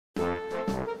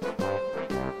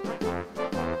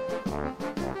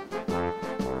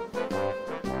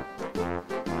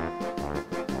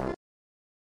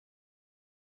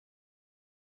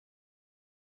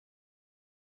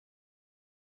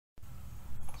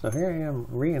So here I am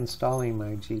reinstalling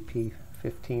my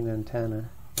GP-15 antenna.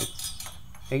 It's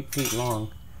 8 feet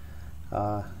long.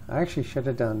 I actually should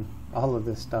have done all of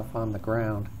this stuff on the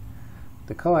ground.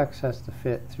 The coax has to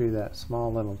fit through that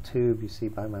small little tube you see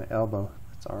by my elbow.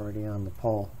 It's already on the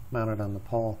pole, mounted on the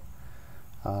pole.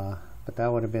 But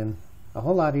that would have been a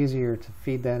whole lot easier to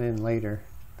feed that in later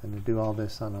than to do all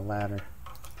this on a ladder.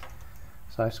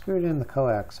 So I screwed in the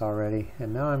coax already,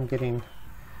 and now I'm getting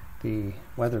the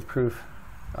weatherproof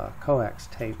coax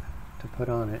tape to put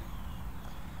on it.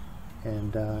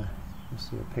 And you'll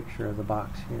see a picture of the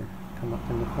box here come up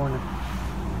in the corner.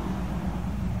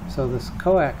 So this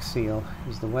COAX-SEAL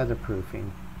is the weatherproofing.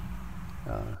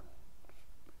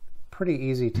 Pretty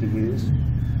easy to use,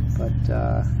 but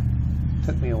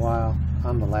took me a while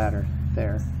on the ladder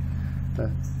there.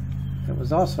 It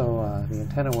was also, the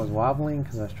antenna was wobbling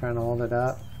because I was trying to hold it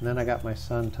up, and then I got my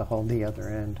son to hold the other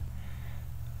end.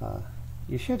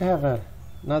 You should have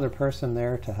another person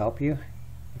there to help you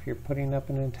if you're putting up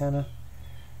an antenna,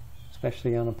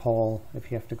 especially on a pole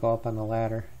if you have to go up on a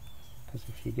ladder, because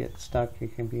if you get stuck you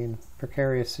can be in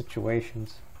precarious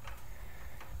situations.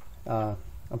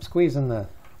 I'm squeezing the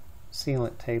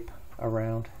sealant tape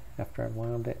around after I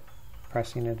wound it,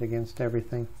 pressing it against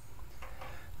everything.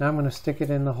 Now I'm going to stick it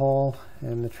in the hole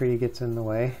and the tree gets in the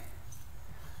way.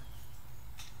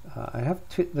 I have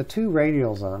the two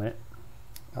radials on it.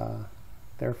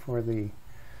 They're for the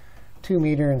 2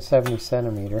 meter and 70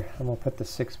 centimeter. I'm going to put the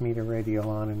 6 meter radial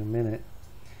on in a minute.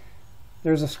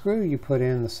 There's a screw you put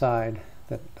in the side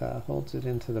that holds it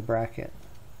into the bracket,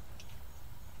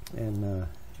 and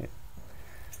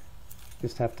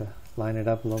just have to line it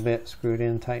up a little bit, screw it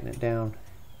in, tighten it down.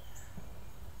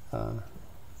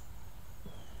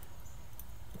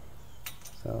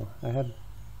 So I had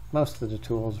most of the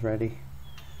tools ready.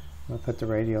 When I put the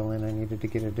radial in, I needed to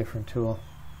get a different tool.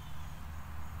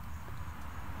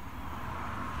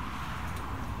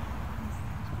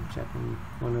 So I'm checking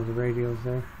one of the radials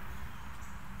there.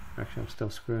 Actually, I'm still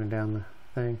screwing down the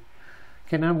thing.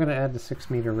 Okay, now I'm going to add the 6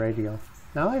 meter radial.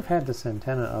 Now I've had this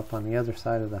antenna up on the other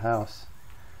side of the house,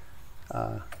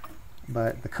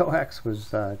 but the coax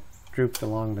was drooped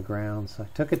along the ground, so I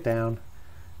took it down.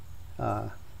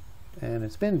 And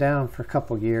it's been down for a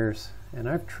couple years, and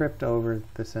I've tripped over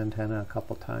this antenna a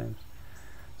couple times.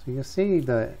 So you'll see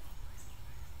the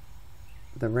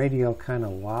radial kind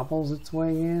of wobbles its way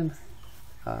in.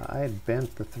 I had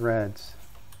bent the threads,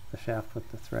 the shaft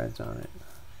with the threads on it,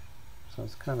 so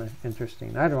it's kind of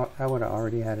interesting. I would have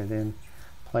already had it in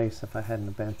place if I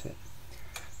hadn't bent it.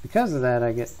 Because of that,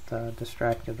 I get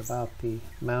distracted about the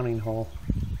mounting hole,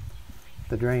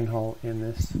 the drain hole in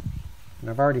this. And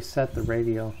I've already set the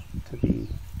radial to be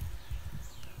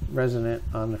resonant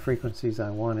on the frequencies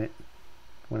I want it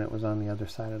when it was on the other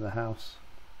side of the house.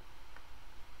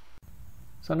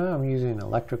 So now I'm using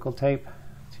electrical tape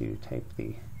to tape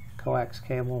the coax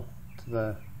cable to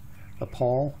the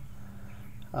pole,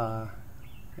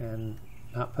 and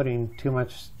not putting too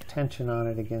much tension on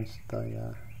it against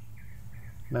the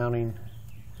mounting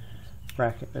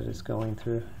bracket that it's going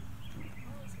through.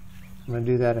 I'm going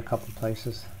to do that a couple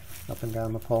places up and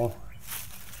down the pole.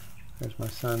 There's my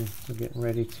son. We're getting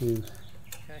ready to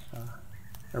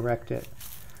erect it.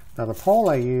 Now the pole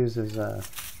I use is a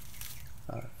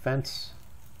fence,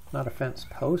 not a fence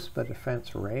post, but a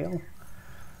fence rail.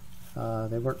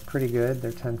 They work pretty good.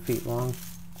 They're 10 feet long.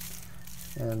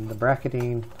 And the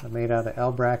bracketing are made out of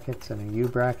L brackets and a U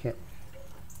bracket.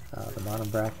 The bottom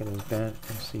bracket is bent.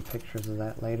 You'll see pictures of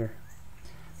that later.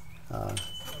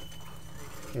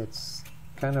 It's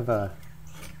kind of a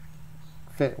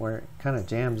fit where it kind of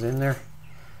jams in there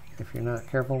if you're not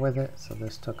careful with it, so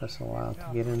this took us a while to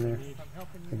get in there.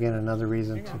 Again, another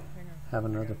reason to have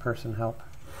another person help.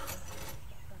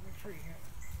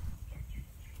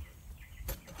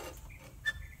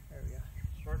 There we go.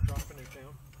 Start dropping it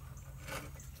down.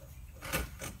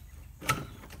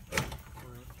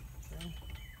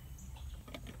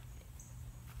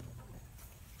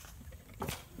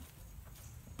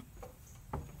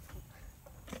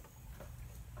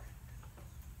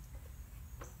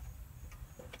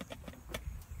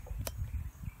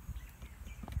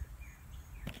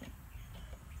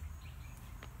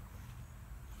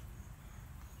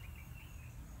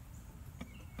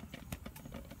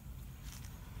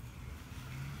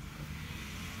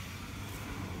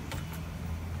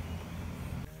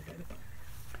 Okay.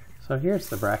 So here's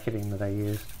the bracketing that I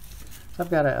used. So I've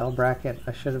got an L bracket.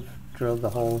 I should have drilled the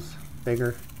holes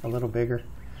bigger, a little bigger,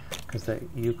 because the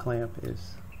U clamp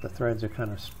is, the threads are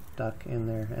kind of stuck in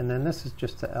there. And then this is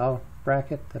just the L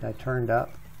bracket that I turned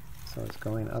up, so it's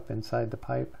going up inside the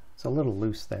pipe. It's a little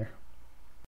loose there.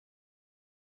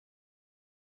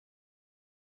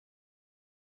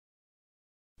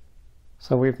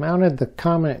 So we've mounted the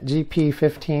Comet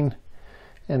GP-15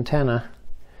 antenna,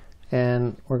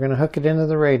 and we're going to hook it into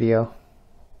the radio.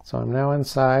 So I'm now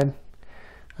inside.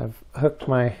 I've hooked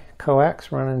my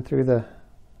coax running through the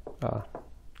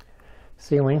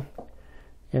ceiling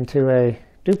into a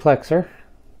duplexer,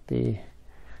 the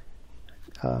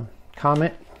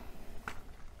Comet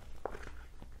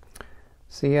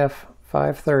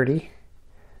CF530.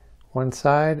 One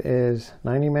side is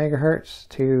 90 megahertz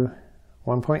to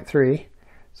 1.3,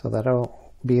 so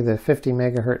that'll be the 50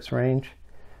 megahertz range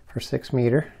for 6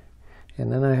 meter.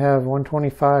 And then I have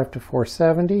 125 to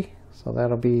 470, so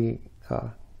that'll be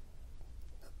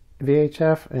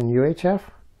VHF and UHF.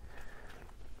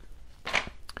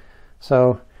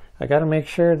 So I got to make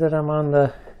sure that I'm on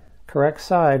the correct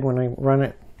side when I run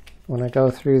it, when I go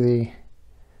through the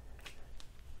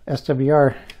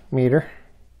SWR meter.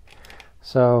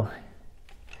 So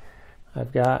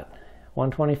I've got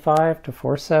 125 to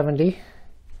 470.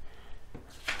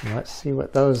 And let's see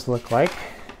what those look like.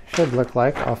 Should look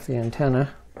like off the antenna.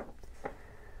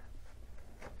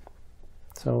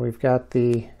 So we've got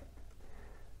the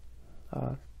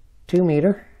 2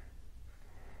 meter,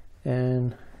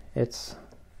 and it's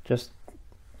just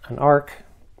an arc.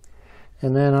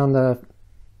 And then on the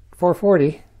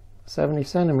 440, 70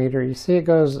 centimeter, you see it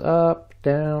goes up,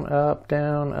 down, up,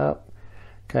 down, up.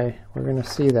 Okay, we're going to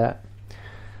see that.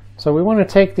 So we want to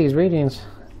take these readings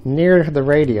near the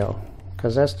radio,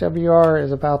 because SWR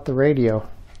is about the radio.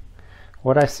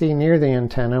 What I see near the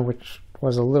antenna, which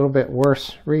was a little bit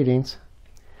worse readings.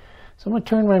 So I'm going to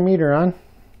turn my meter on.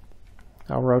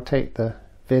 I'll rotate the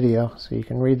video so you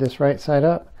can read this right side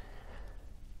up.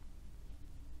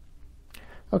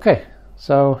 Okay,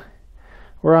 so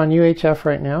we're on UHF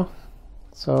right now.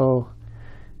 So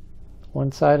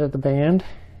one side of the band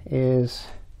is,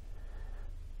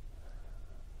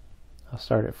 I'll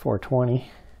start at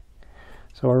 420.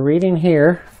 So we're reading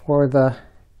here for the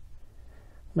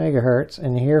megahertz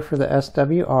and here for the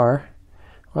SWR.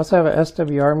 We also have a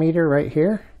SWR meter right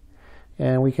here,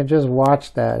 and we can just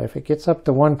watch that. If it gets up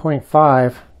to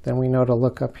 1.5, then we know to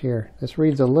look up here. This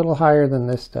reads a little higher than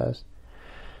this does.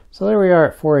 So there we are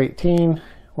at 418.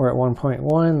 We're at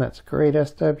 1.1. That's great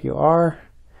SWR.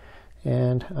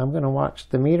 And I'm going to watch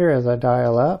the meter as I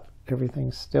dial up.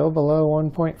 Everything's still below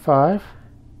 1.5.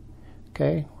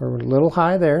 Okay, we're a little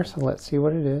high there, so let's see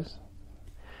what it is.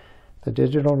 The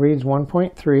digital reads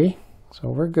 1.3, so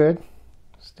we're good.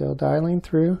 Still dialing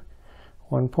through.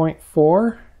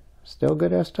 1.4, still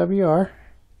good SWR.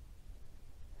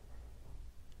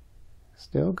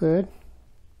 Still good.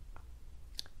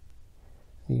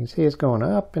 You can see it's going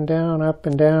up and down, up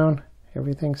and down.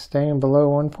 Everything's staying below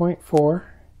 1.4.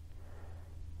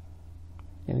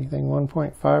 Anything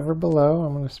 1.5 or below,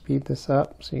 I'm going to speed this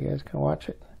up so you guys can watch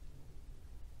it.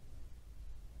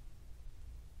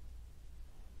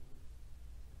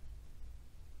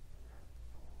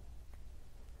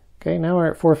 Okay, now we're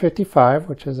at 455,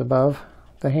 which is above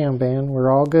the ham band.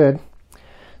 We're all good.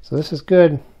 So this is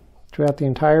good throughout the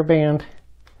entire band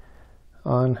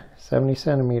on 70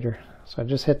 centimeter. So I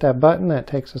just hit that button. That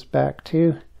takes us back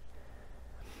to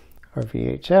our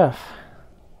VHF.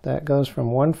 That goes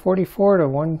from 144 to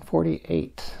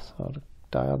 148. So I'll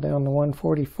dial down to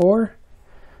 144.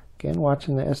 Again,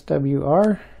 watching the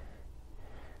SWR.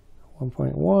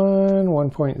 1.1,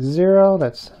 1.0.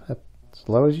 That's as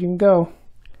low as you can go.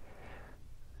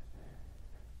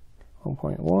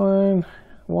 1.1,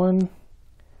 1,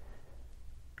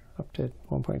 up to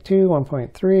 1.2,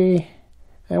 1.3,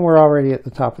 and we're already at the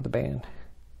top of the band,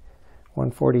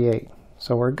 148.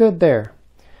 So we're good there.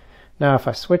 Now if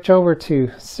I switch over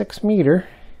to 6 meter,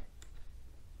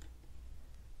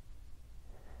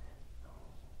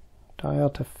 dial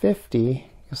to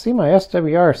 50, you'll see my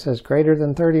SWR says greater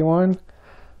than 31.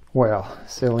 Well,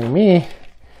 silly me,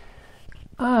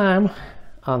 I'm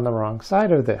on the wrong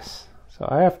side of this. So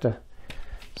I have to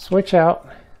switch out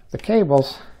the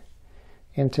cables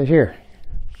into here.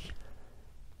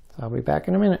 So I'll be back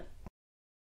in a minute.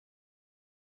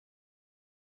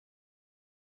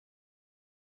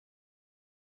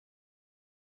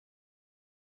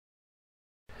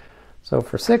 So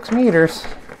for 6 meters,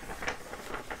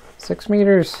 6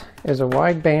 meters is a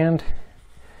wide band.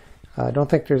 I don't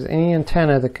think there's any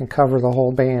antenna that can cover the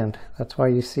whole band. That's why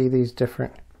you see these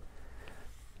different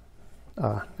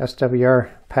SWR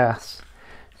paths.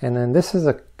 And then this is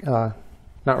a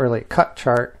not really a cut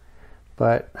chart,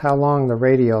 but how long the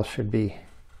radial should be.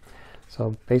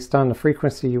 So based on the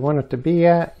frequency you want it to be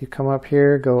at, you come up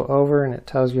here, go over, and it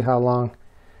tells you how long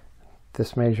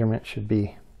this measurement should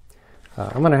be.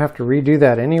 I'm going to have to redo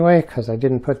that anyway because I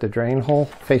didn't put the drain hole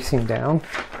facing down.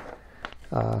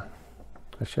 I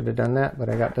I should have done that, but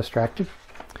I got distracted.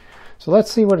 So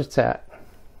let's see what it's at.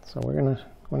 So we're going to,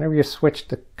 whenever you switch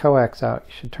the coax out,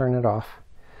 you should turn it off.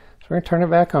 So we're going to turn it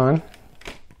back on.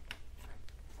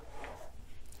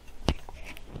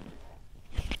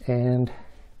 And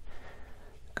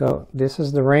go, this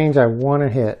is the range I want to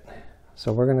hit.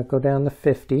 So we're going to go down to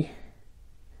 50.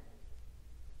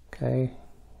 Okay,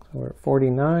 so we're at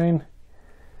 49.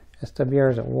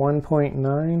 SWR is at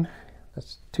 1.9.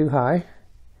 That's too high.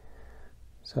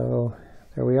 So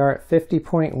there we are at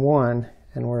 50.1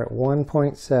 and we're at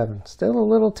 1.7. Still a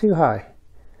little too high.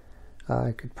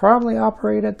 I could probably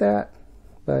operate at that,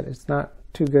 but it's not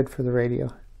too good for the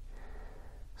radio.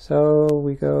 So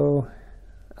we go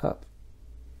up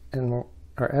and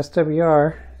our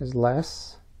SWR is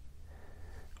less.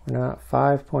 We're now at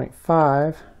 5.5.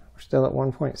 We're still at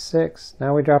 1.6.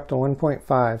 Now we drop to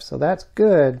 1.5. So that's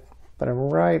good, but I'm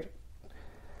right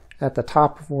at the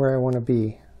top of where I want to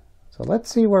be. So let's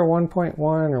see where 1.1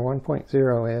 or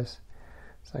 1.0 is.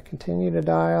 So I continue to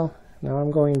dial. Now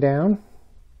I'm going down.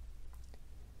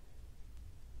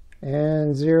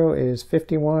 And 0 is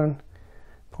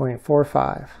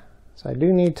 51.45. So I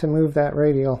do need to move that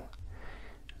radial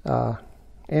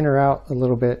in or out a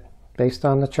little bit based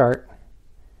on the chart.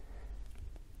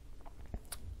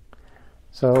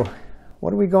 So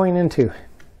what are we going into?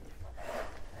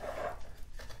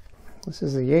 This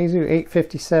is the Yaesu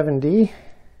 857D,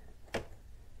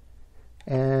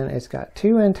 and it's got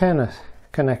two antenna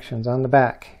connections on the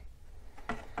back.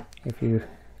 If you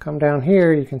come down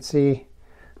here, you can see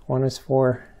one is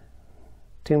for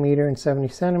 2 meter and 70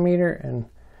 centimeter, and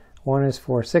one is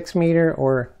for 6 meter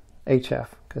or HF,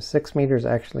 because 6 meter is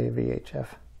actually a VHF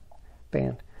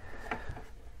band.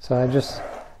 So I just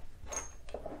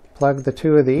plug the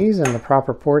two of these in the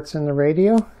proper ports in the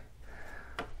radio,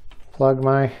 plug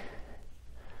my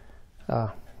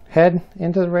head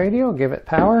into the radio, give it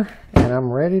power, and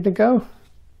I'm ready to go.